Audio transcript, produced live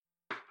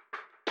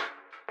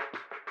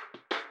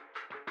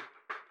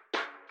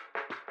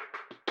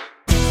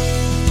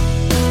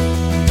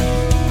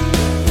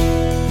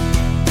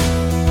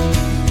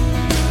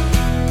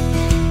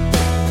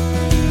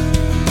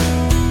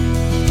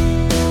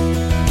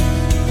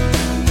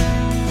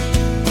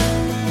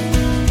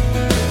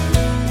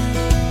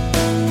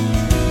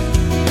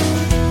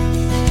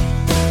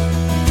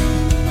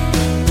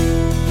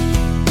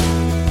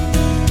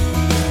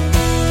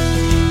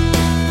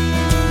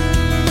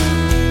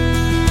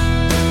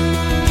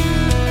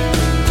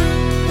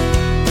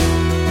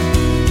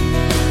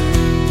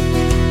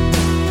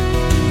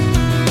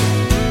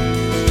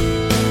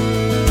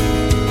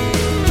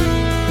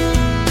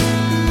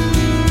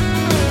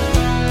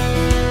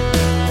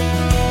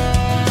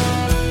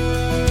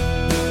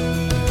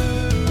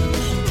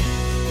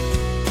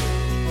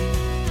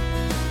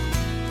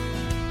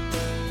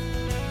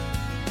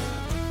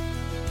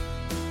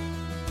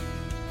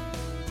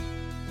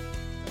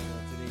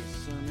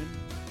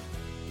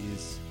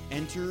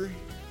Enter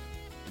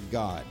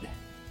God.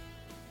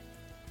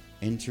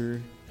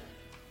 Enter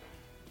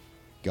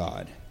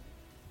God.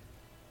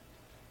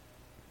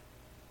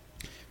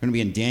 We're going to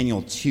be in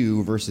Daniel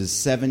 2, verses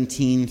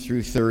 17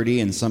 through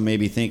 30, and some may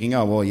be thinking,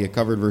 oh, well, you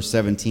covered verse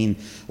 17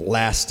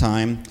 last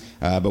time,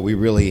 but we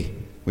really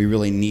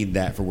need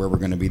that for where we're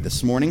going to be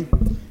this morning.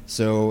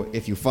 So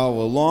if you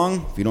follow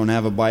along, if you don't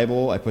have a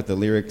Bible, I put the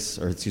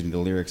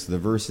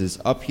verses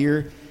up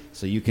here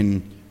so you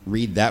can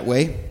read that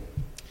way.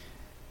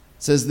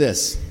 It says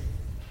this: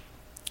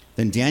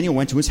 Then Daniel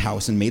went to his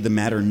house and made the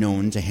matter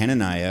known to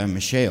Hananiah,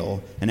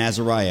 Mishael, and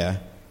Azariah,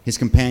 his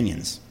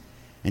companions,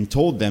 and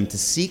told them to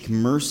seek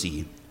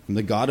mercy from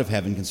the God of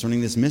heaven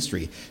concerning this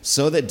mystery,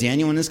 so that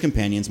Daniel and his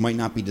companions might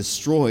not be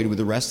destroyed with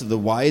the rest of the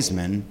wise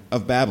men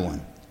of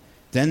Babylon.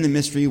 Then the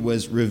mystery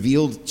was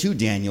revealed to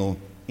Daniel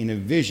in a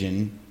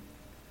vision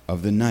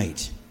of the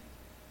night.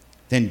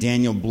 Then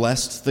Daniel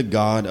blessed the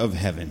God of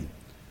heaven.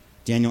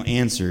 Daniel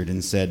answered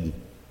and said,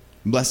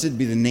 Blessed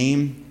be the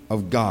name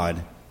of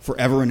God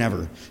forever and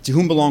ever, to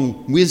whom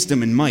belong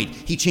wisdom and might.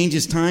 He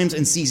changes times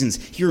and seasons.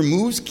 He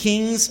removes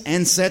kings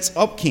and sets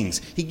up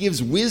kings. He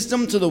gives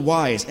wisdom to the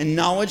wise and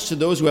knowledge to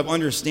those who have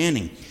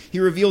understanding. He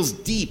reveals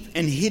deep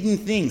and hidden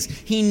things.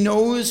 He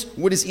knows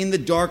what is in the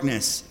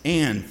darkness,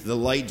 and the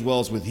light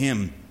dwells with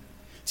him.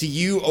 To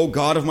you, O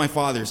God of my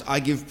fathers, I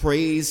give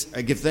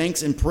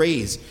thanks and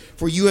praise,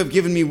 for you have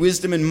given me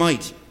wisdom and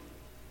might,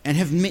 and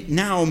have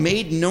now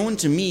made known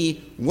to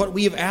me what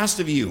we have asked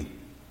of you.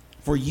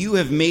 For you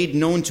have made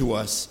known to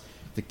us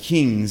the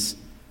king's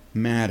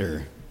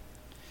matter.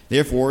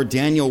 Therefore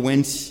Daniel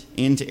went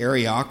into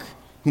Arioch,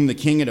 whom the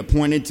king had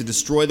appointed to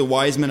destroy the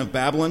wise men of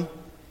Babylon.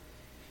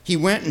 He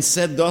went and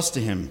said thus to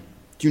him,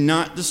 Do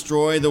not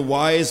destroy the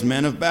wise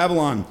men of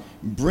Babylon.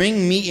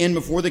 Bring me in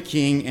before the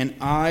king, and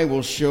I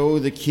will show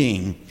the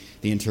king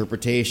the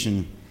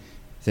interpretation.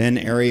 Then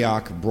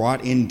Arioch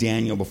brought in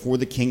Daniel before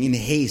the king in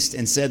haste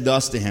and said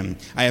thus to him,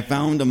 I have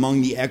found among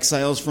the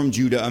exiles from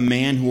Judah a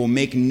man who will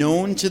make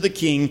known to the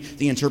king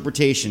the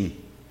interpretation.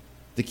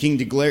 The king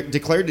declared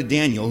to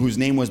Daniel, whose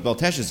name was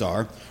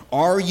Belteshazzar,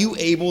 Are you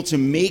able to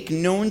make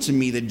known to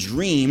me the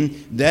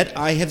dream that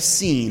I have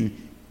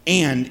seen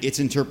and its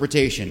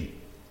interpretation?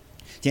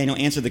 Daniel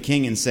answered the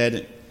king and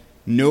said,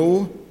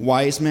 No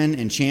wise men,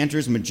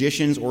 enchanters,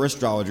 magicians, or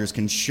astrologers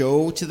can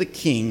show to the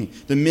king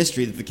the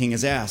mystery that the king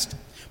has asked.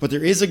 But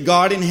there is a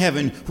God in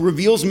heaven who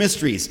reveals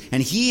mysteries,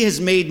 and he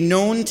has made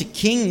known to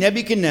King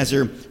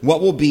Nebuchadnezzar what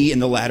will be in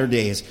the latter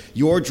days.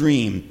 Your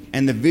dream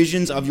and the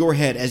visions of your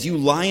head as you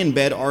lie in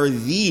bed are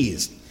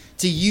these.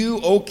 To you,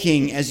 O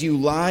king, as you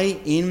lie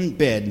in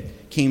bed,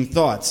 came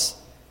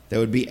thoughts that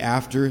would be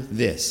after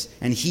this.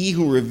 And he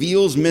who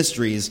reveals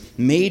mysteries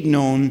made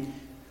known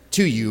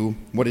to you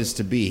what is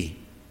to be.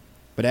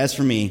 But as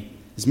for me,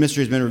 this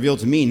mystery has been revealed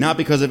to me, not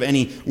because of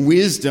any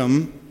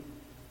wisdom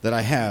that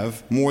I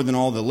have more than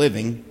all the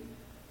living,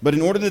 but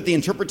in order that the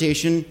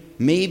interpretation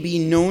may be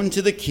known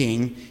to the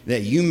king,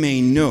 that you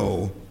may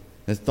know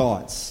the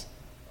thoughts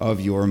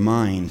of your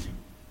mind.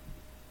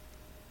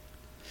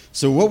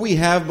 So what we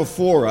have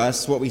before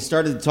us, what we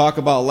started to talk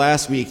about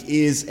last week,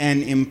 is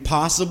an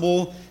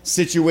impossible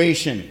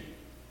situation.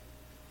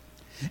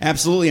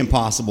 Absolutely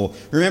impossible.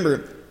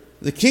 Remember,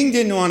 the king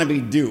didn't want to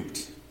be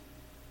duped.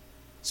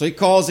 So he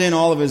calls in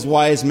all of his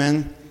wise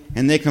men,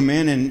 and they come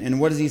in,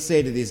 and what does he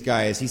say to these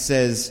guys? He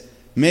says,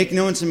 Make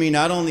known to me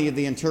not only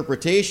the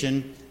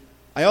interpretation,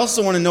 I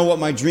also want to know what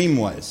my dream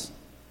was.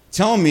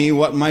 Tell me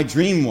what my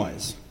dream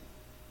was.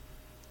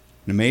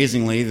 And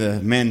amazingly, the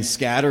men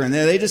scatter, and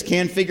they just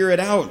can't figure it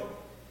out.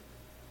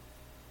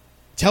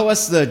 Tell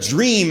us the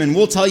dream, and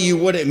we'll tell you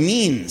what it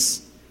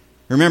means.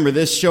 Remember,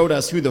 this showed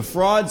us who the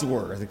frauds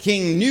were. The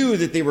king knew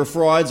that they were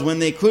frauds when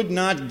they could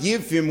not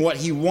give him what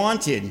he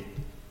wanted.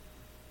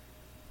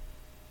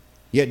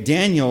 Yet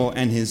Daniel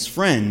and his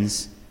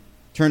friends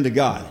turn to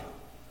God,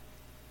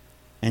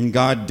 and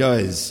God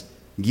does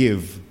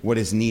give what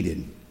is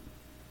needed.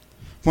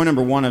 Point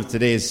number 1 of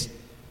today's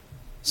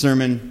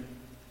sermon,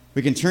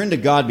 we can turn to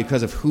God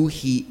because of who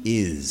he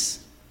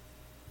is.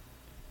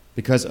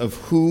 Because of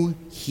who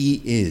he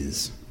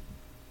is.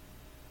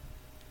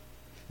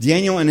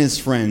 Daniel and his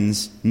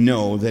friends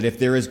know that if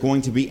there is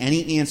going to be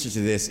any answer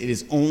to this, it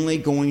is only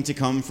going to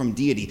come from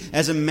deity.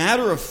 As a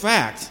matter of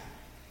fact,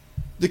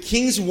 the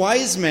king's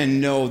wise men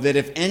know that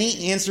if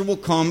any answer will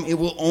come, it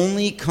will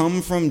only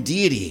come from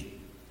deity.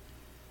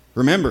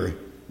 Remember,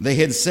 they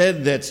had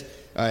said that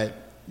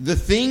the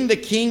thing the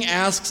king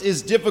asks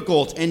is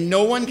difficult, and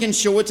no one can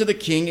show it to the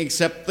king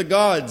except the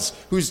gods,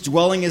 whose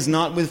dwelling is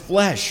not with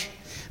flesh.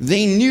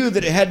 They knew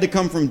that it had to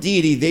come from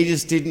deity, they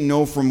just didn't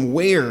know from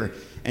where,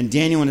 and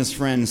Daniel and his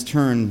friends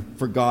turned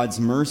for God's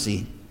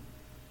mercy.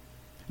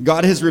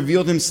 God has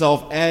revealed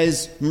himself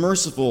as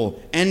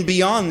merciful. And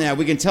beyond that,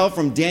 we can tell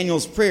from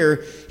Daniel's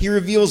prayer, he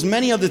reveals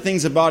many other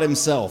things about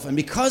himself. And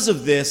because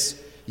of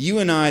this, you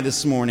and I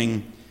this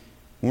morning,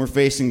 when we're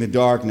facing the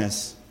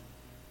darkness,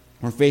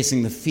 we're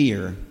facing the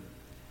fear,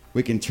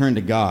 we can turn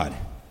to God.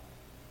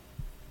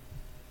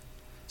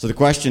 So the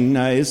question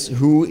is,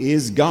 who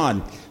is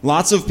God?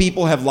 Lots of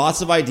people have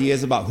lots of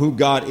ideas about who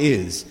God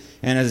is.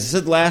 And as I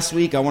said last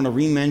week, I want to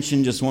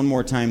re-mention just one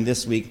more time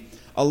this week.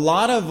 A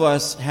lot of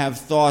us have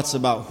thoughts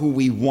about who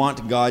we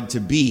want God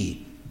to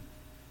be.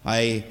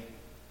 I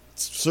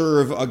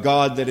serve a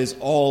God that is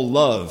all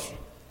love,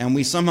 and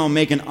we somehow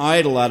make an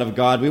idol out of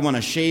God. We want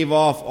to shave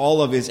off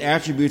all of his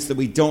attributes that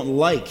we don't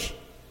like.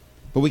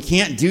 But we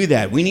can't do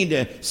that. We need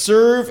to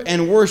serve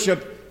and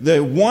worship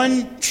the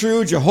one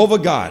true Jehovah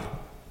God.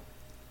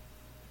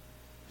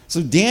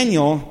 So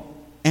Daniel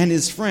and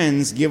his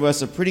friends give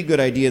us a pretty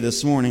good idea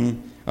this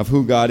morning of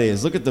who God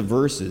is. Look at the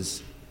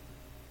verses.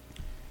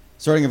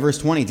 Starting in verse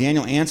 20,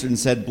 Daniel answered and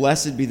said,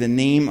 "Blessed be the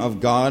name of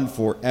God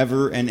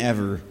forever and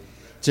ever,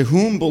 to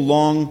whom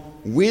belong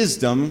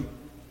wisdom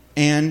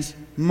and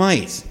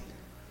might."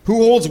 Who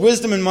holds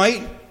wisdom and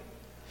might?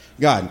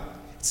 God.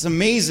 It's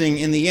amazing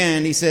in the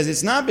end. He says,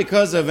 it's not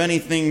because of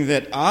anything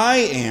that I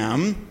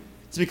am.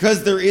 It's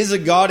because there is a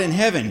God in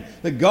heaven.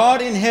 The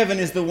God in heaven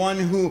is the one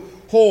who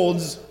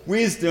holds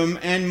wisdom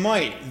and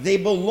might. They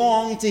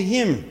belong to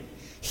him.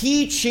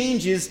 He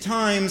changes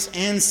times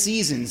and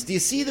seasons. Do you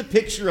see the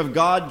picture of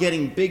God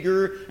getting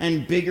bigger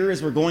and bigger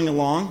as we're going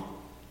along?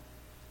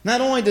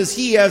 Not only does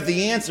he have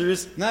the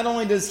answers, not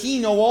only does he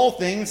know all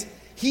things,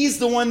 he's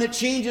the one that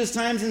changes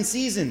times and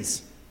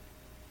seasons.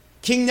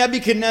 King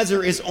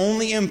Nebuchadnezzar is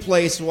only in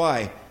place.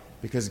 Why?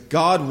 Because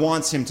God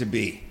wants him to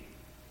be.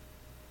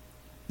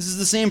 This is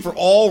the same for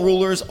all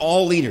rulers,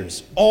 all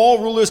leaders. All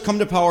rulers come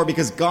to power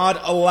because God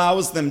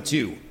allows them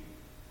to.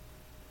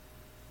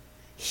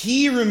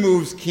 He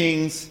removes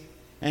kings,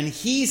 and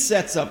he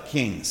sets up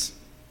kings.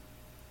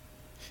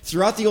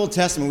 Throughout the Old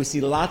Testament, we see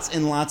lots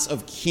and lots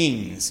of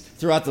kings.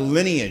 Throughout the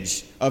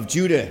lineage of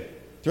Judah,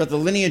 throughout the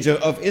lineage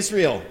of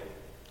Israel,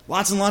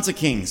 lots and lots of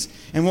kings.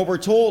 And what we're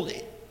told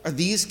are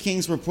these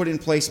kings were put in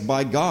place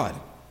by God.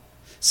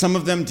 Some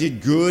of them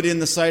did good in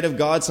the sight of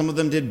God. Some of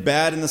them did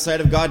bad in the sight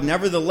of God.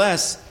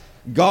 Nevertheless,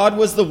 God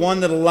was the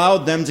one that allowed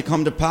them to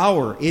come to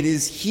power. It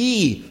is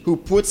he who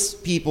puts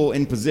people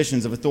in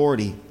positions of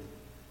authority.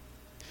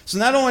 So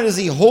not only does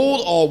he hold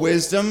all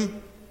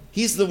wisdom,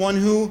 he's the one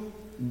who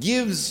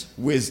gives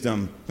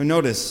wisdom. But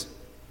notice,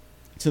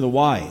 to the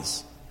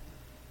wise,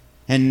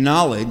 and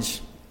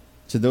knowledge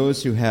to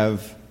those who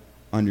have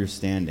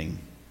understanding.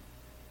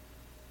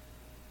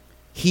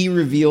 He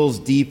reveals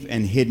deep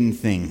and hidden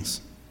things.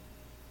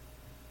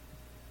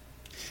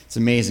 It's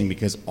amazing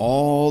because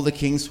all the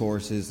king's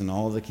horses and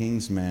all the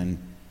king's men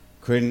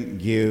couldn't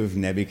give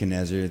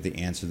Nebuchadnezzar the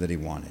answer that he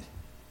wanted.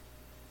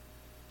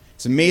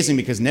 It's amazing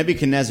because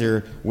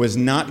Nebuchadnezzar was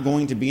not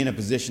going to be in a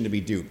position to be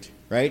duped,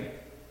 right?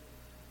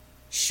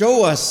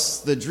 Show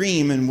us the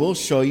dream and we'll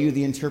show you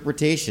the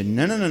interpretation.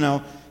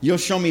 No. You'll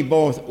show me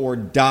both or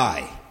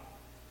die.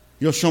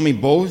 You'll show me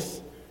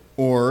both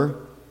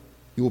or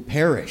you will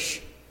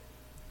perish.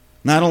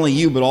 Not only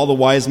you, but all the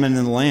wise men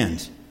in the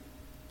land.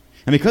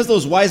 And because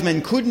those wise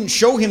men couldn't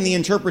show him the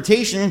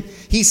interpretation,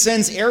 he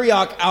sends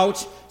Arioch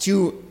out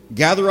to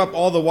gather up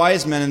all the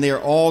wise men, and they are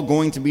all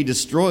going to be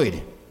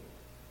destroyed.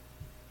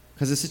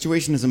 Because the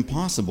situation is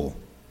impossible.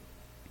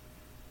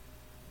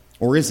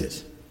 Or is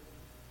it?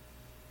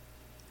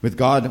 With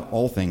God,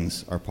 all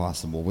things are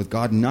possible. With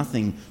God,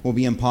 nothing will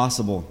be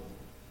impossible.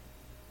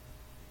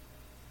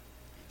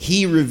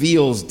 He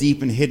reveals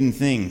deep and hidden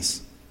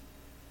things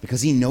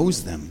because he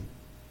knows them.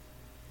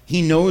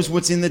 He knows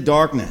what's in the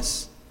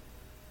darkness,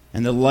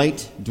 and the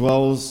light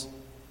dwells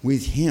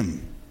with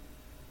him.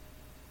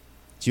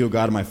 To you, O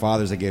God of my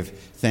fathers, I give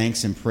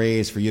thanks and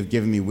praise, for you have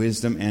given me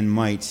wisdom and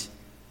might.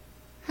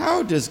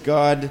 How does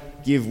God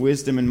give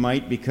wisdom and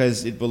might?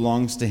 Because it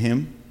belongs to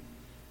him.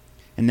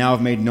 And now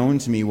have made known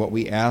to me what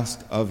we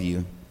asked of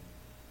you,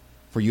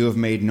 for you have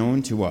made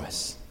known to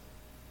us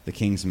the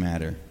king's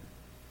matter.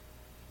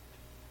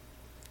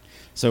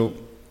 So,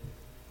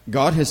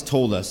 God has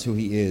told us who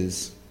he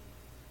is.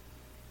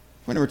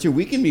 Point number 2,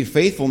 we can be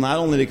faithful not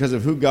only because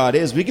of who God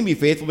is, we can be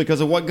faithful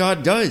because of what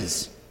God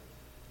does.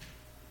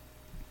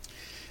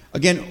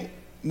 Again,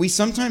 we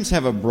sometimes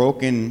have a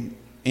broken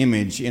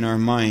image in our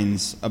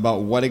minds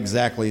about what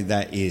exactly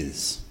that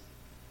is.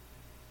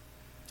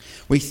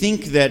 We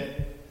think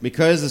that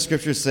because the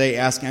scriptures say,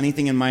 ask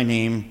anything in my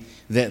name,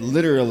 that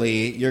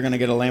literally you're going to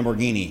get a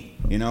Lamborghini,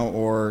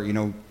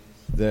 or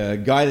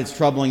the guy that's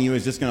troubling you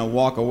is just going to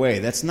walk away.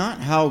 That's not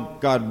how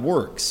God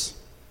works.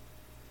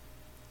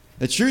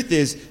 The truth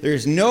is,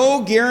 there's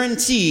no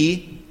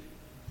guarantee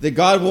that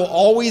God will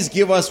always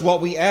give us what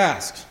we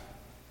ask.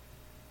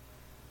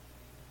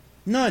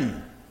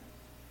 None.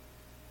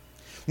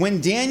 When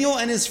Daniel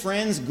and his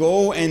friends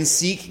go and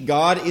seek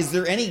God, is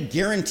there any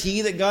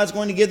guarantee that God's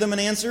going to give them an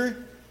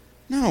answer?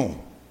 No.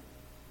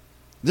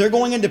 They're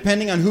going in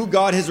depending on who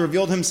God has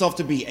revealed himself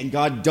to be, and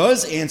God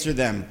does answer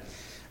them.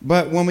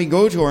 But when we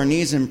go to our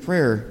knees in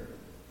prayer,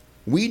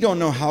 we don't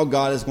know how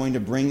God is going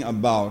to bring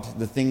about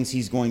the things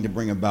he's going to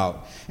bring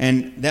about.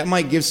 And that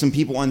might give some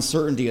people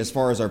uncertainty as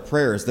far as our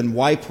prayers. Then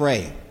why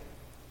pray?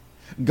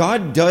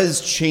 God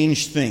does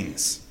change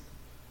things.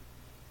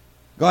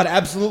 God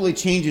absolutely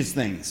changes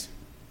things.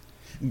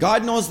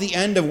 God knows the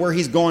end of where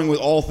he's going with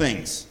all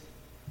things.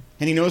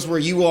 And he knows where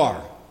you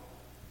are.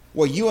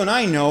 What you and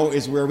I know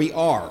is where we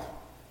are.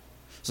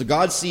 So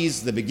God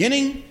sees the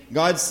beginning,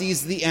 God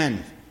sees the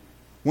end.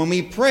 When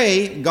we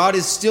pray, God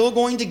is still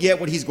going to get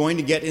what he's going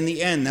to get in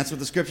the end. That's what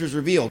the scriptures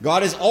reveal.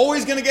 God is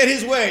always going to get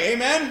his way.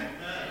 Amen?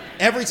 Amen.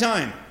 Every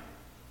time.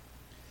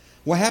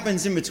 What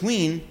happens in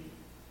between,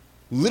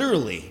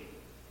 literally,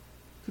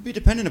 could be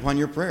dependent upon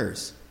your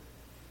prayers.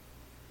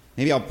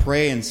 Maybe I'll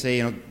pray and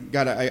say,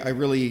 God, I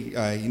really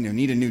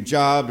need a new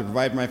job to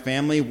provide for my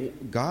family.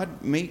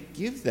 God may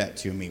give that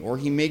to me, or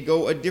he may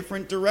go a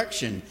different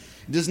direction.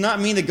 It does not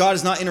mean that God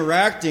is not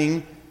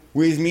interacting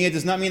with me. It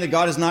does not mean that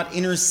God is not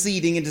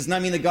interceding. It does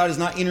not mean that God is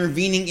not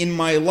intervening in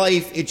my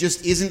life. It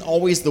just isn't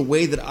always the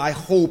way that I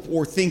hope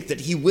or think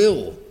that he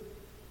will.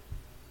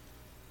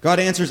 God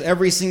answers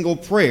every single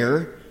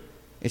prayer.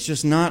 It's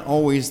just not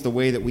always the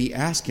way that we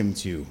ask him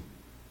to.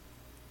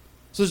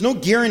 So there's no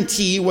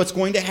guarantee what's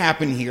going to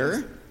happen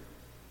here.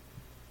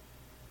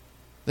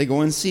 They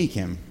go and seek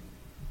him.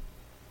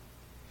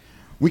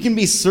 We can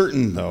be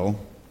certain, though,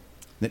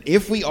 that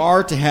if we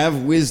are to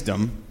have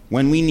wisdom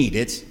when we need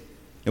it,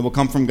 it will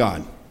come from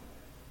God.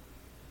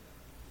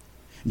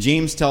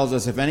 James tells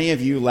us, if any of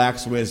you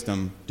lacks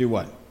wisdom, do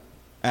what?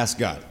 Ask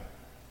God.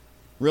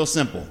 Real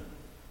simple.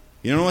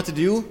 You don't know what to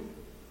do?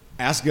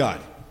 Ask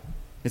God.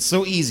 It's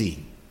so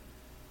easy.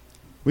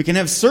 We can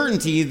have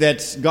certainty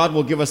that God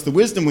will give us the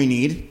wisdom we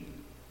need.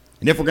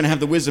 And if we're going to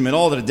have the wisdom at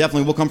all, that it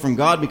definitely will come from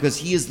God, because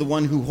he is the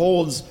one who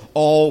holds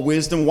all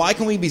wisdom. Why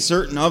can we be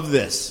certain of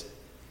this?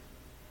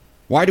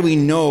 Why do we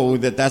know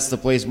that that's the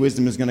place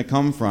wisdom is going to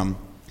come from?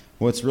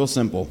 Well, it's real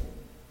simple.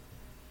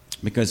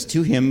 Because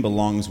to him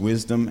belongs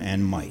wisdom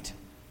and might.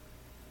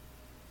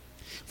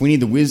 If we need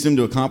the wisdom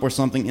to accomplish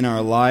something in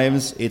our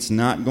lives, it's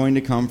not going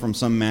to come from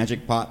some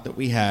magic pot that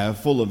we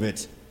have full of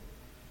it.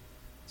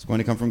 It's going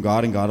to come from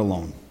God and God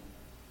alone.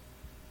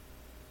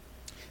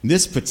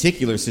 This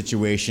particular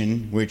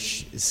situation,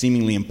 which is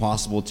seemingly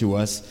impossible to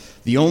us,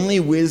 the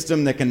only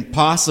wisdom that can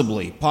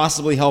possibly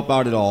help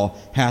out at all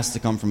has to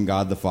come from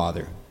God the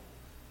Father.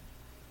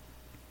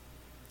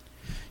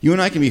 You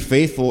and I can be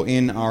faithful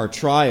in our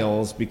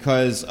trials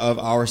because of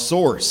our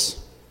source.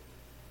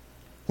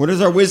 Where does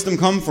our wisdom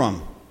come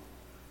from?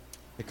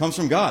 It comes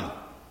from God.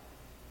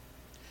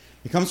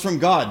 It comes from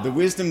God, the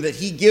wisdom that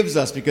he gives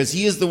us, because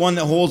he is the one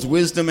that holds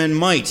wisdom and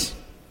might.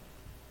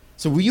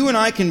 So you and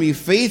I can be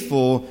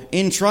faithful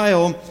in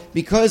trial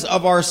because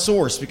of our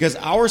source, because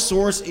our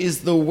source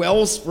is the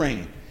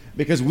wellspring,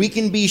 because we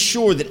can be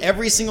sure that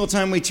every single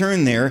time we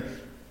turn there,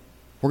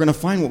 we're going to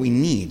find what we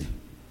need.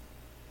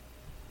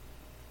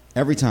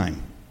 Every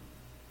time.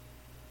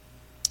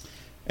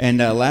 And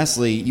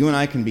lastly, you and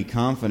I can be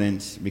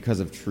confident because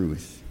of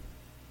truth.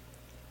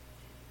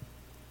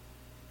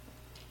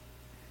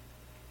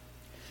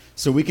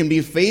 So we can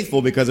be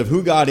faithful because of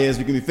who God is.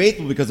 We can be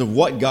faithful because of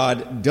what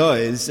God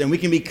does. And we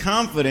can be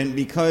confident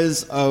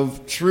because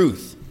of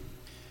truth.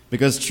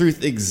 Because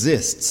truth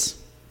exists.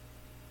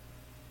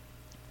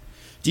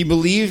 Do you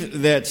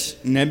believe that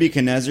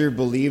Nebuchadnezzar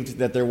believed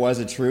that there was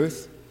a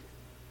truth?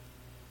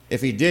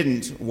 If he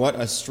didn't, what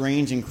a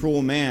strange and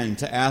cruel man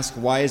to ask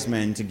wise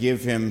men to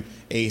give him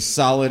a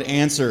solid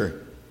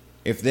answer.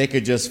 If they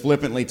could just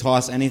flippantly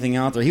toss anything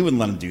out there, he wouldn't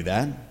let them do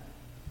that.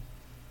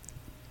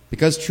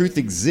 Because truth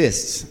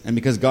exists, and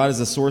because God is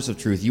the source of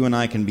truth, you and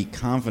I can be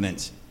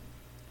confident.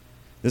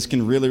 This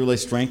can really, really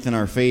strengthen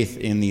our faith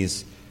in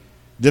these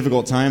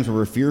difficult times where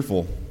we're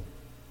fearful.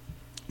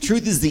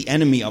 Truth is the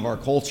enemy of our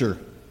culture.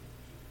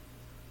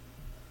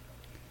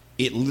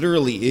 It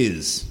literally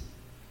is.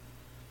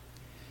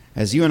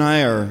 As you and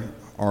I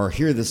are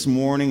here this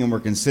morning and we're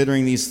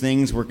considering these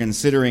things, we're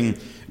considering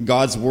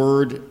God's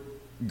word,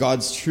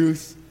 God's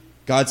truth,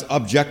 God's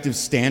objective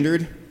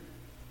standard.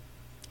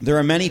 There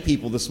are many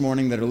people this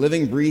morning that are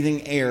living,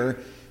 breathing air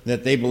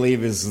that they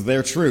believe is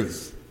their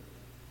truth.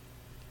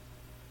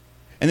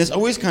 And this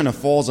always kind of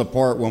falls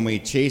apart when we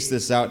chase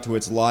this out to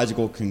its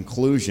logical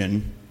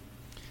conclusion.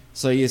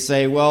 So you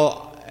say,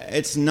 well,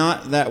 it's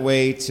not that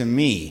way to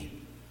me.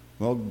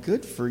 Well,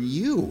 good for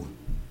you.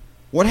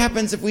 What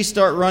happens if we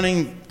start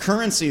running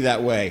currency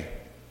that way?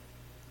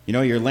 You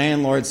know, your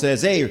landlord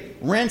says, hey,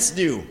 rent's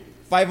due,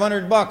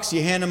 $500.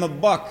 You hand him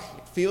 $1.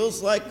 It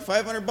feels like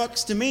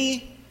 $500 to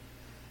me.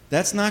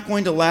 That's not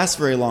going to last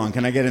very long.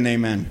 Can I get an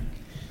amen?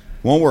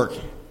 Won't work.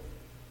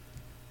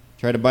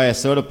 Try to buy a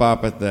soda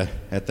pop at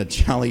the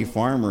Jolly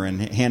Farmer and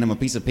hand him a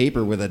piece of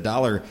paper with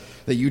 $1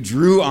 that you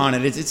drew on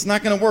it. It's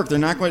not going to work. They're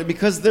not going to,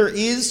 because there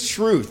is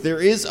truth. There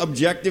is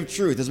objective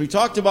truth. As we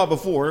talked about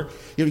before,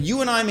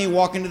 you and I may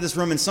walk into this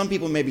room and some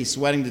people may be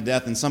sweating to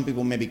death and some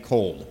people may be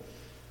cold.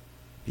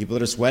 People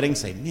that are sweating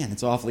say, man,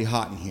 it's awfully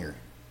hot in here.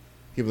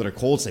 People that are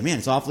cold say, man,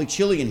 it's awfully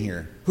chilly in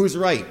here. Who's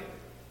right?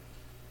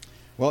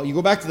 Well, you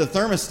go back to the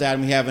thermostat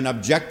and we have an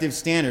objective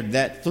standard.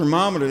 That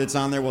thermometer that's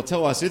on there will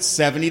tell us it's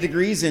 70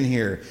 degrees in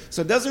here.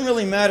 So it doesn't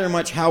really matter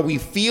much how we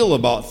feel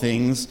about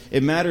things.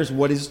 It matters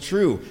what is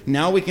true.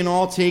 Now we can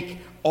all take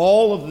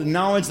all of the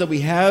knowledge that we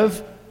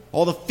have,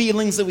 all the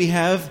feelings that we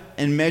have,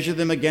 and measure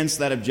them against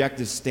that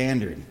objective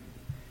standard.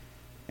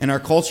 And our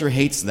culture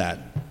hates that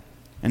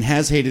and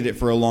has hated it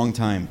for a long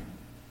time.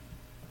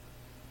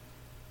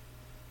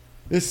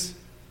 This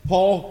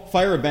Paul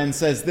Feyerabend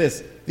says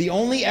this: the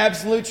only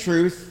absolute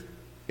truth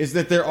is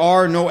that there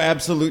are no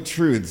absolute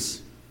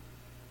truths.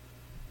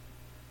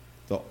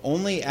 The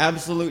only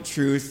absolute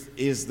truth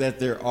is that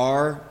there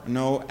are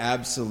no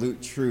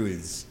absolute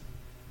truths.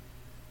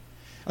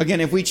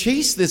 Again, if we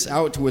chase this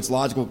out to its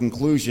logical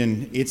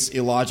conclusion, it's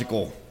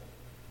illogical.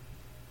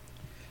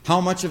 How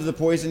much of the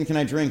poison can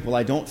I drink? Well,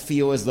 I don't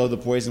feel as though the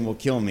poison will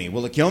kill me.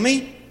 Will it kill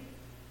me?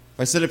 If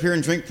I sit up here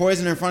and drink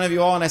poison in front of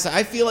you all and I say,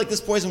 I feel like this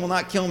poison will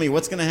not kill me,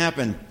 what's going to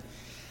happen?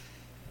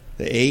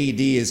 The AED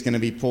is going to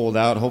be pulled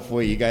out.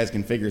 Hopefully you guys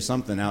can figure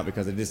something out,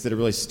 because I just did a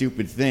really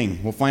stupid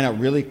thing. We'll find out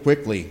really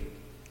quickly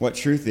what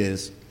truth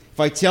is. If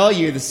I tell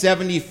you the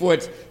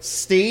 70-foot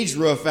stage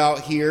roof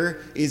out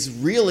here is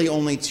really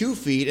only 2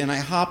 feet and I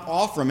hop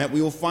off from it,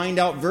 we will find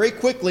out very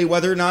quickly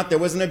whether or not there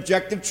was an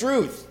objective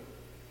truth.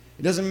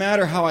 It doesn't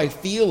matter how I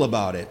feel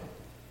about it.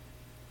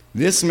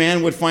 This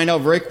man would find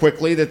out very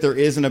quickly that there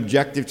is an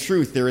objective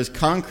truth. There is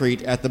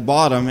concrete at the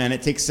bottom, and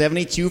it takes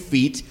 72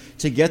 feet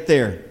to get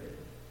there.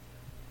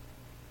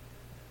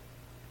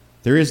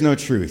 There is no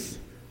truth.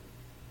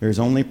 There is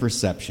only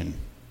perception.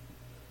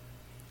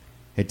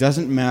 It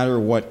doesn't matter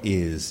what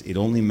is. It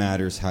only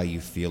matters how you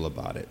feel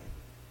about it.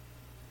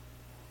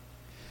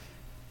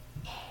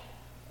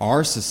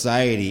 Our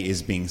society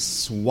is being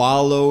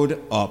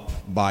swallowed up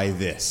by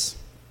this.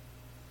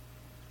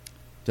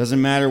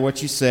 Doesn't matter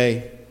what you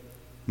say.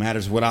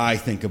 Matters what I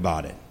think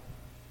about it.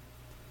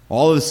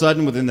 All of a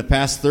sudden, within the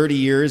past 30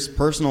 years,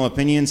 personal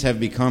opinions have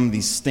become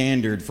the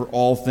standard for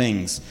all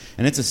things.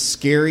 And it's a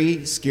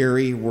scary,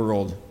 scary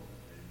world.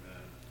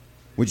 Amen.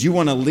 Would you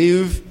want to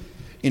live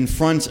in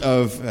front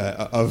of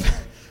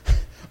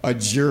a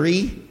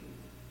jury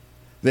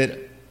that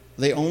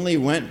they only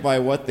went by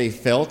what they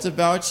felt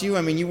about you?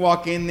 I mean, you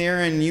walk in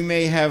there and you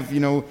may have,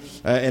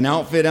 an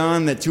outfit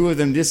on that 2 of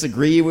them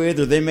disagree with,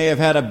 or they may have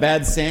had a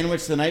bad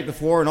sandwich the night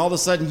before, and all of a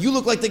sudden you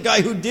look like the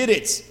guy who did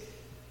it.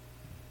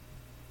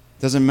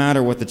 Doesn't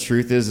matter what the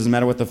truth is, doesn't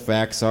matter what the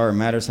facts are, it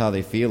matters how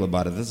they feel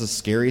about it. This is a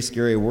scary,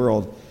 scary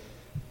world.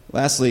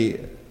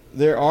 Lastly,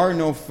 there are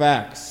no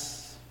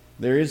facts.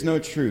 There is no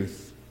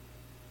truth.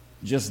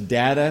 Just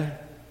data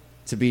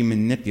to be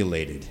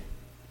manipulated.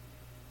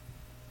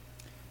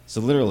 So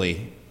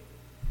literally,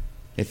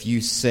 if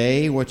you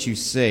say what you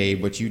say,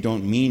 but you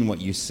don't mean what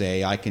you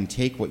say, I can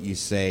take what you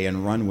say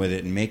and run with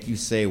it and make you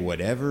say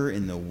whatever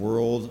in the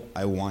world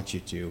I want you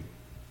to.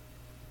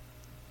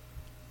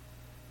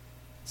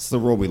 It's the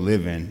world we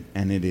live in,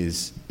 and it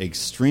is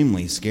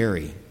extremely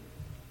scary.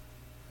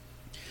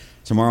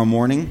 Tomorrow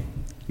morning,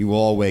 you will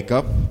all wake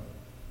up.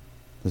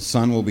 The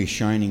sun will be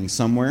shining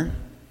somewhere.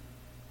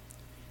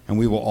 And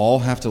we will all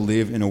have to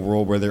live in a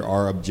world where there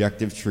are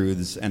objective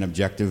truths and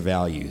objective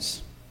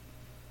values.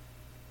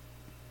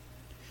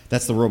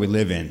 That's the world we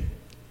live in.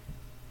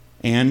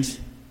 And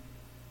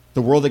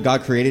the world that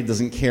God created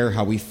doesn't care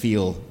how we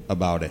feel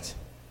about it.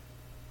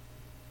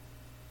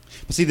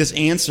 But see, this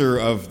answer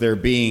of there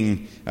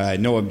being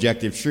no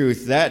objective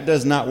truth, that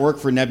does not work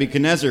for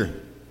Nebuchadnezzar.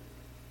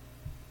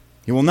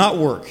 It will not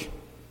work.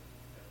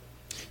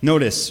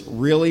 Notice,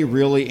 really,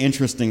 really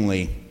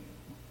interestingly,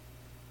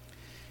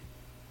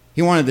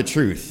 he wanted the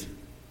truth.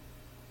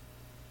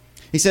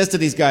 He says to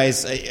these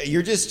guys,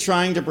 you're just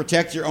trying to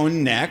protect your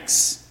own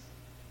necks.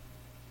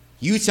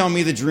 You tell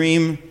me the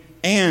dream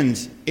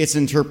and its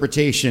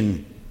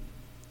interpretation.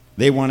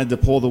 They wanted to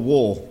pull the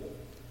wool.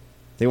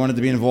 They wanted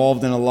to be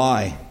involved in a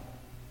lie.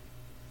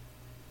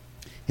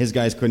 His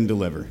guys couldn't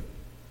deliver.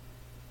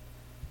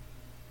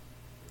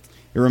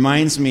 It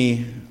reminds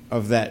me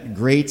of that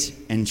great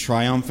and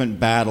triumphant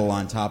battle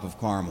on top of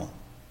Carmel.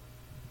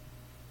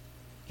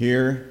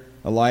 Here,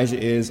 Elijah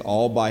is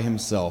all by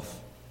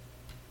himself.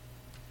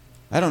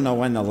 I don't know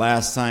when the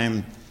last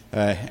time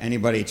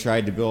anybody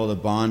tried to build a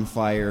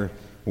bonfire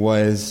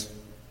was.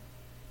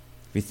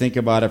 If you think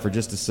about it for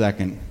just a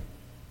second,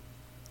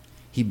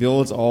 he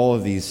builds all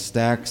of these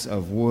stacks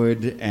of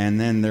wood, and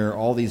then there are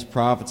all these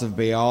prophets of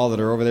Baal that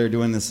are over there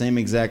doing the same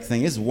exact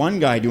thing. This is one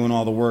guy doing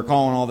all the work,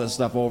 hauling all this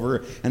stuff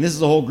over, and this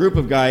is a whole group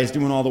of guys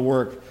doing all the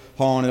work,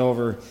 hauling it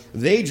over.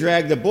 They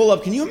drag the bull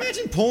up. Can you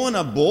imagine pulling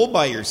a bull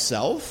by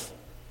yourself?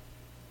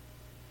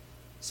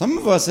 Some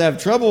of us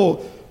have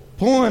trouble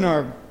pulling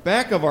our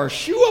back of our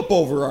shoe up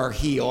over our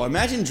heel.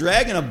 Imagine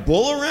dragging a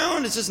bull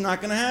around. It's just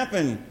not going to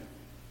happen.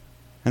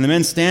 And the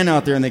men stand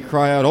out there and they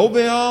cry out, "O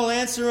Baal,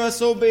 answer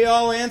us! O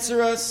Baal,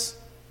 answer us!"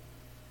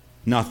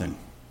 Nothing.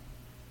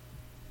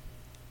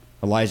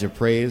 Elijah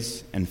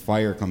prays and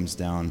fire comes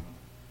down,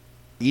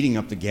 eating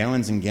up the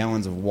gallons and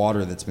gallons of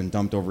water that's been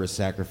dumped over his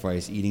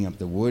sacrifice, eating up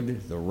the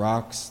wood, the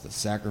rocks, the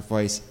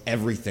sacrifice,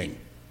 everything.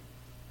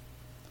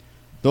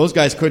 Those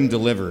guys couldn't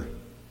deliver.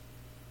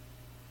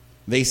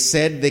 They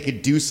said they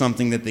could do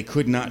something that they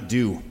could not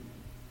do.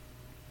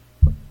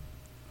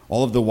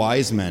 All of the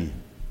wise men,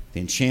 the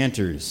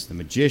enchanters, the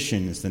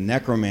magicians, the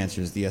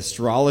necromancers, the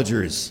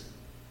astrologers,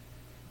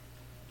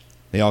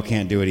 they all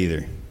can't do it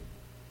either.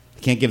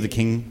 They can't give the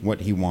king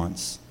what he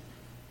wants.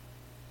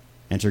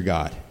 Enter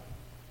God.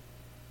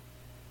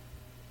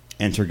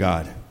 Enter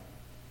God.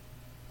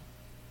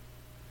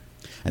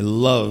 I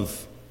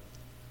love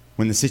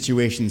when the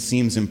situation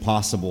seems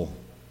impossible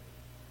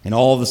and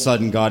all of a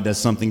sudden God does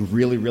something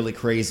really, really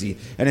crazy.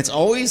 And it's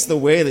always the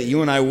way that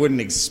you and I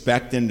wouldn't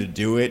expect him to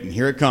do it. And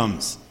here it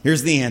comes.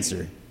 Here's the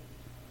answer. It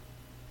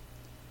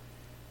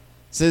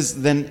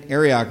says, Then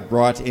Arioch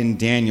brought in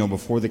Daniel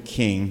before the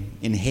king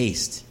in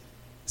haste,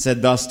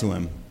 said thus to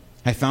him,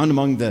 I found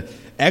among the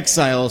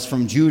exiles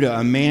from Judah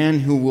a man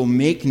who will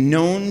make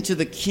known to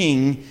the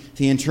king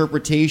the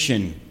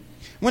interpretation.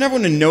 I want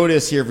everyone to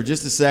notice here for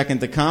just a second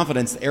the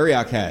confidence that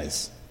Arioch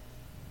has.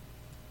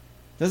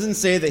 It doesn't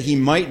say that he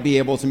might be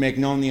able to make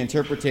known the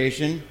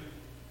interpretation.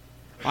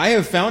 I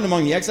have found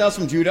among the exiles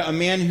from Judah a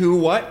man who,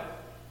 what?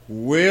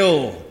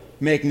 Will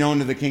make known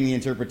to the king the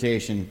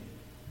interpretation.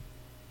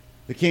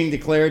 The king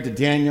declared to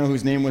Daniel,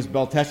 whose name was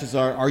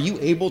Belteshazzar, Are you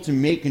able to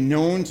make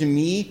known to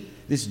me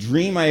this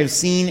dream I have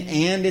seen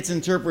and its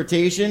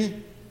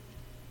interpretation?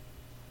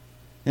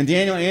 And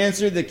Daniel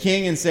answered the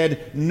king and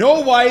said,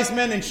 No wise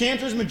men,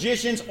 enchanters,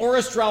 magicians, or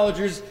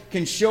astrologers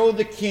can show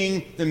the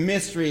king the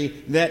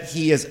mystery that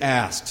he has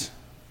asked.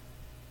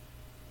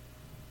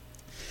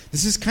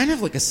 This is kind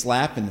of like a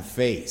slap in the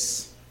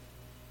face.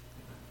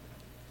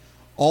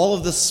 All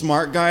of the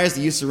smart guys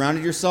that you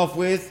surrounded yourself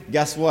with,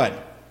 guess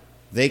what?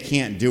 They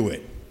can't do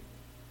it.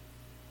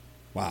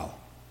 Wow.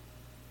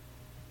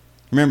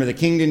 Remember, the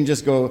king didn't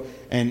just go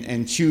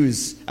and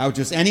choose out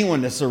just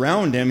anyone to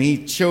surround him.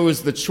 He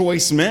chose the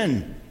choice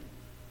men.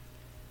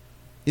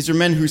 These are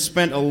men who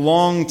spent a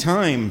long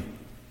time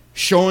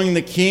showing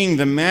the king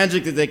the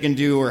magic that they can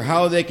do, or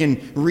how they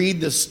can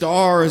read the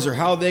stars, or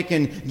how they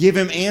can give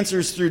him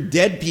answers through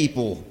dead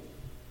people.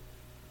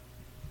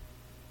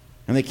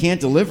 And they can't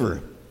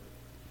deliver.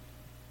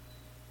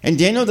 And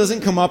Daniel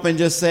doesn't come up and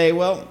just say,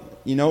 well,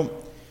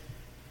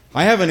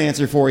 I have an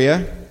answer for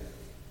you.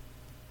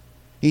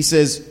 He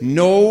says,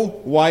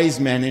 no wise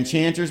men,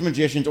 enchanters,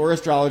 magicians, or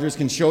astrologers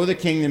can show the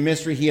king the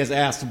mystery he has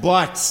asked,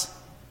 but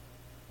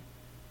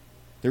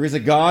there is a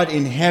God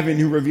in heaven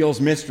who reveals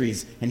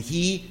mysteries, and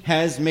he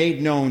has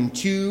made known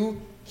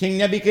to King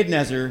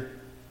Nebuchadnezzar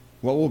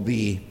what will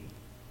be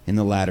in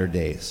the latter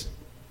days.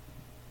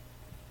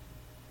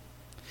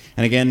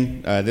 And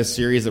again, this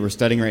series that we're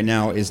studying right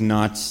now is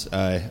not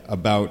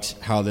about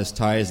how this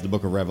ties to the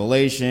book of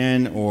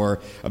Revelation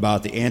or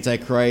about the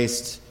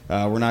Antichrist.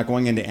 We're not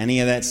going into any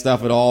of that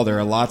stuff at all. There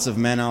are lots of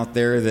men out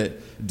there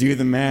that do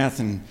the math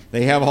and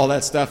they have all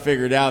that stuff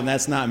figured out, and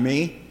that's not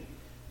me.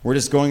 We're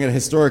just going at a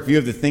historic view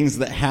of the things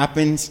that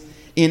happened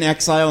in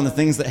exile and the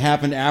things that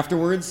happened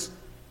afterwards,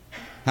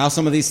 how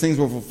some of these things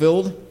were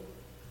fulfilled.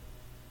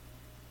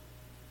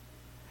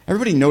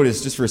 Everybody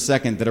notice just for a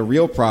second that a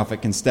real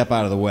prophet can step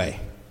out of the way.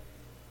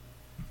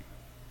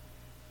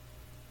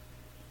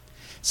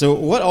 So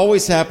what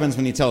always happens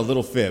when you tell a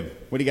little fib?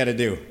 What do you got to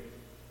do?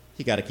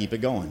 You got to keep it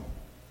going,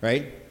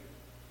 right?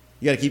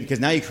 You got to keep, because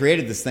now you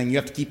created this thing, you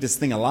have to keep this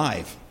thing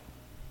alive.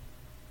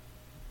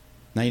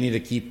 Now you need to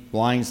keep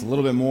lying just a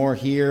little bit more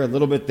here, a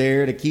little bit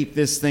there to keep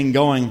this thing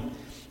going.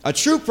 A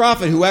true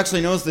prophet who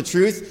actually knows the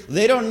truth,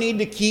 they don't need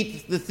to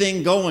keep the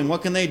thing going.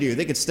 What can they do?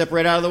 They could step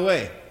right out of the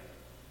way.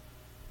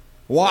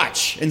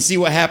 Watch and see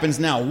what happens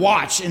now.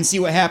 Watch and see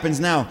what happens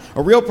now.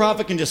 A real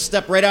prophet can just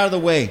step right out of the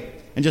way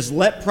and just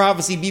let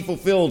prophecy be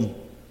fulfilled.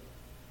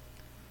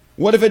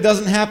 What if it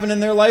doesn't happen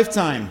in their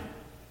lifetime?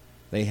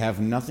 They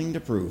have nothing to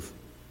prove.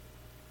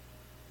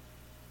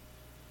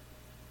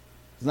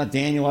 It's not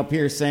Daniel up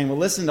here saying, well,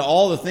 listen to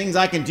all the things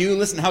I can do.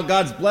 Listen to how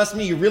God's blessed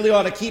me. You really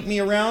ought to keep me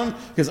around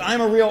because I'm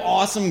a real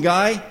awesome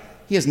guy.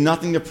 He has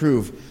nothing to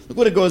prove. Look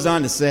what it goes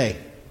on to say.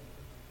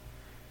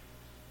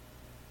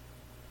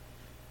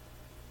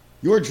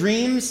 Your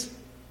dreams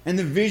and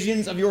the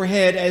visions of your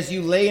head as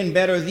you lay in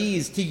bed are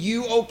these. To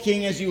you, O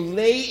king, as you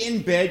lay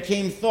in bed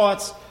came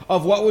thoughts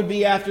of what would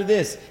be after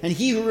this. And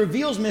he who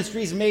reveals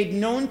mysteries made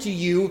known to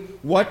you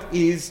what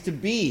is to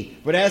be.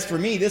 But as for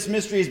me, this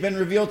mystery has been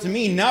revealed to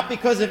me, not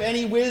because of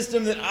any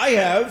wisdom that I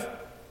have.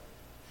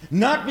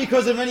 Not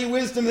because of any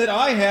wisdom that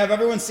I have.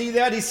 Everyone see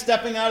that? He's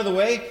stepping out of the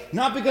way.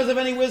 Not because of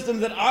any wisdom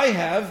that I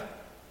have.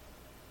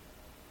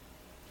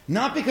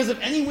 Not because of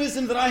any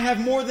wisdom that I have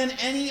more than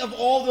any of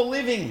all the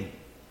living.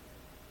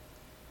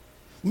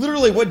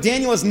 Literally, what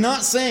Daniel is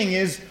not saying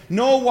is,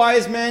 no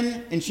wise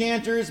men,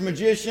 enchanters,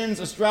 magicians,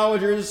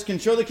 astrologers can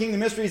show the king the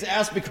mysteries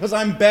asked because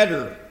I'm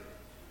better.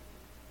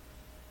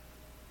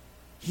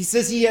 He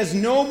says he has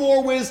no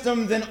more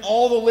wisdom than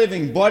all the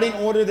living, but in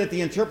order that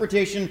the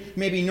interpretation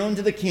may be known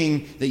to the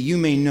king, that you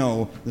may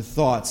know the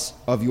thoughts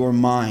of your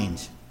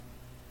mind.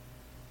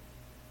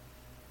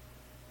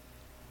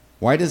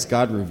 Why does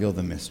God reveal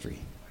the mystery?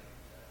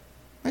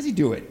 Why does he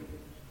do it?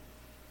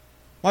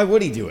 Why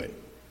would he do it?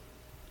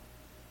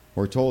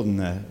 We're told in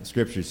the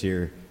scriptures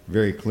here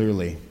very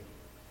clearly.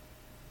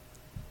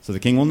 So the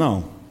king will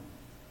know.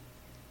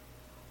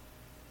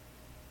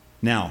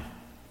 Now,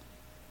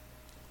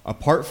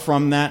 apart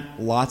from that,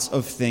 lots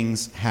of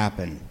things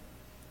happen.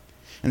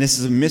 And this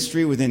is a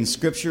mystery within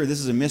Scripture. This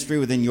is a mystery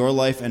within your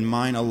life and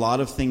mine. A lot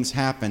of things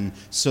happen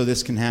so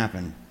this can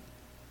happen.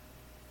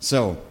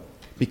 So,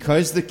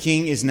 because the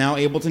king is now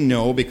able to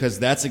know, because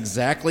that's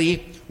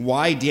exactly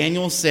why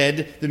Daniel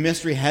said the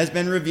mystery has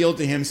been revealed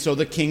to him, so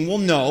the king will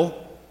know,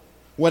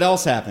 what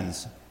else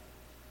happens?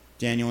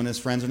 Daniel and his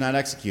friends are not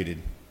executed.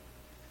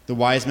 The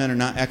wise men are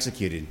not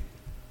executed.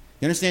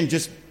 You understand?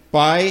 Just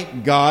by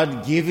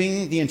God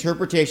giving the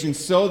interpretation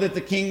so that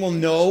the king will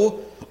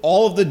know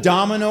all of the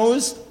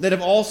dominoes that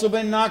have also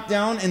been knocked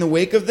down in the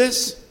wake of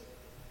this.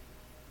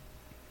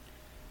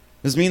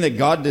 Does this mean that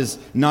God does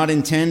not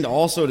intend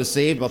also to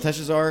save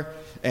Belteshazzar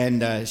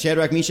and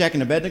Shadrach, Meshach,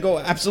 and Abednego?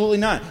 Absolutely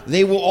not.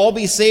 They will all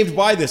be saved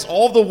by this.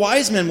 All of the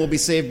wise men will be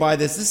saved by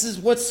this. This is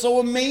what's so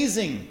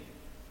amazing.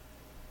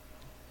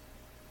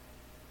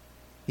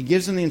 He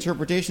gives them the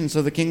interpretation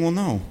so the king will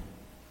know.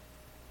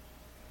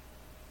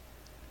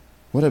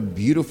 What a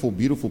beautiful,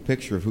 beautiful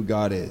picture of who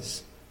God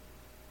is.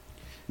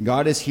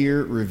 God is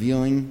here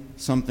revealing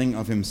something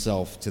of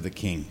himself to the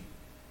king.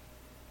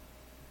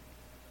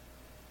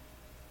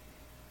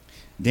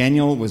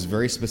 Daniel was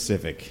very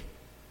specific.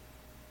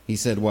 He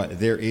said what?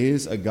 There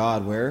is a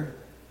God where?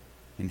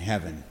 In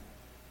heaven.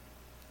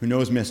 Who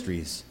knows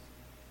mysteries.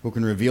 Who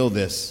can reveal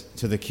this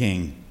to the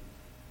king.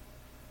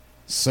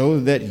 So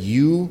that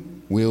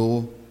you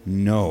will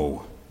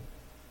know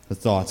the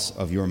thoughts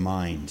of your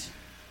mind.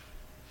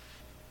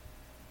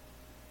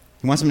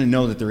 He wants him to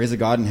know that there is a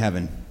God in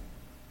heaven.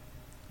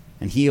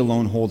 And he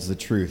alone holds the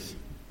truth.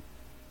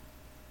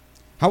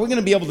 How are we going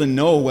to be able to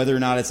know whether or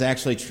not it's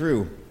actually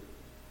true?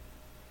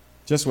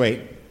 Just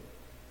wait.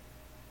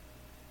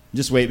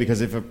 Just wait,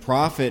 because if a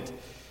prophet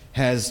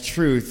has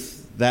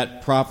truth,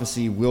 that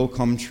prophecy will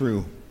come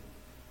true.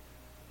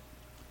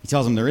 He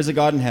tells them there is a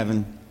God in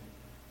heaven.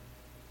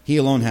 He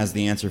alone has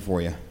the answer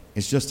for you.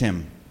 It's just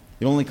him.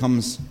 It only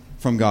comes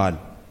from God.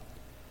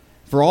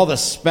 For all the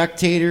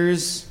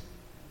spectators,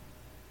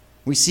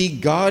 we see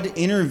God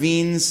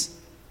intervenes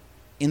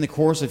in the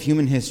course of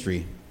human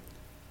history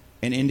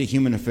and into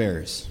human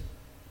affairs.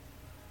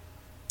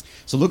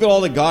 So look at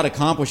all that God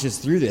accomplishes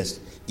through this.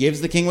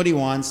 Gives the king what he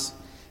wants,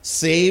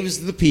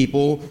 saves the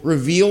people,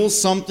 reveals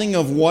something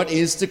of what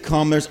is to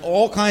come. There's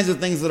all kinds of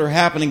things that are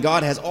happening.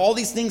 God has all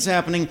these things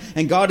happening,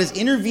 and God is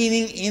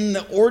intervening in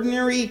the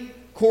ordinary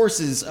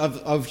courses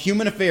of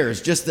human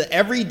affairs, just the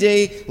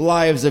everyday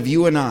lives of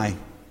you and I.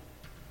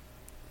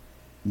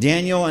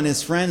 Daniel and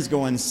his friends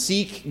go and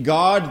seek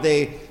God.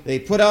 They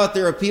put out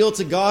their appeal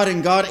to God,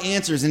 and God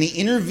answers, and he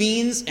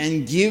intervenes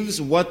and gives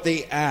what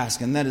they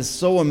ask, and that is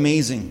so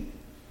amazing.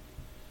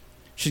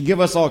 Should give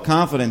us all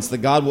confidence that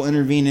God will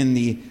intervene in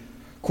the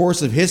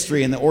course of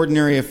history and the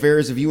ordinary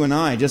affairs of you and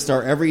I, just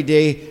our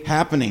everyday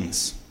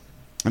happenings.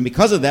 And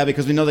because of that,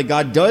 because we know that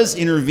God does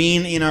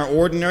intervene in our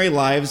ordinary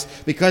lives,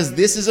 because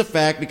this is a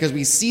fact, because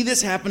we see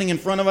this happening in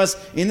front of us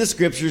in the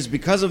Scriptures,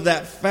 because of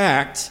that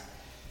fact,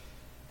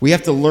 we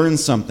have to learn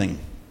something.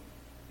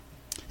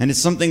 And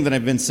it's something that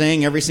I've been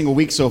saying every single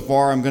week so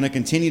far. I'm going to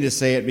continue to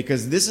say it,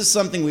 because this is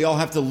something we all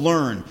have to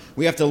learn.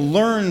 We have to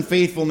learn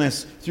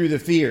faithfulness through the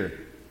fear.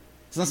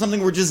 It's not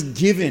something we're just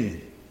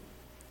given.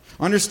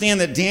 Understand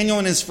that Daniel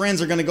and his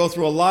friends are going to go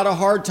through a lot of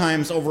hard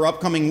times over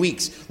upcoming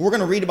weeks. We're going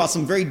to read about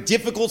some very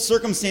difficult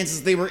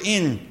circumstances they were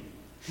in.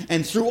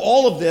 And through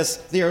all of this,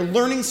 they are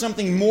learning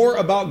something more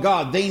about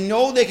God. They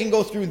know they can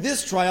go through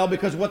this trial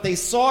because what they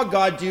saw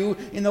God do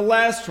in the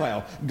last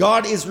trial.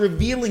 God is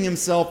revealing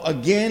himself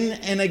again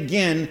and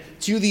again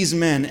to these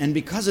men. And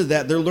because of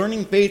that, they're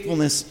learning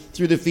faithfulness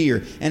through the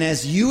fear. And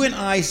as you and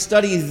I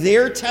study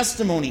their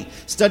testimony,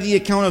 study the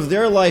account of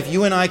their life,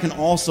 you and I can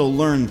also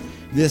learn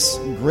this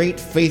great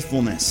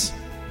faithfulness.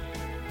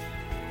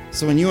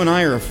 So when you and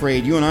I are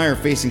afraid, you and I are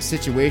facing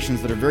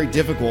situations that are very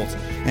difficult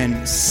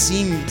and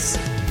seem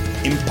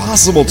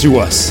impossible to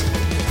us,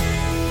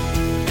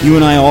 you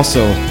and I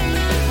also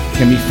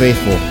can be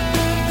faithful,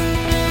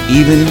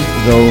 even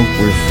though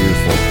we're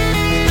fearful.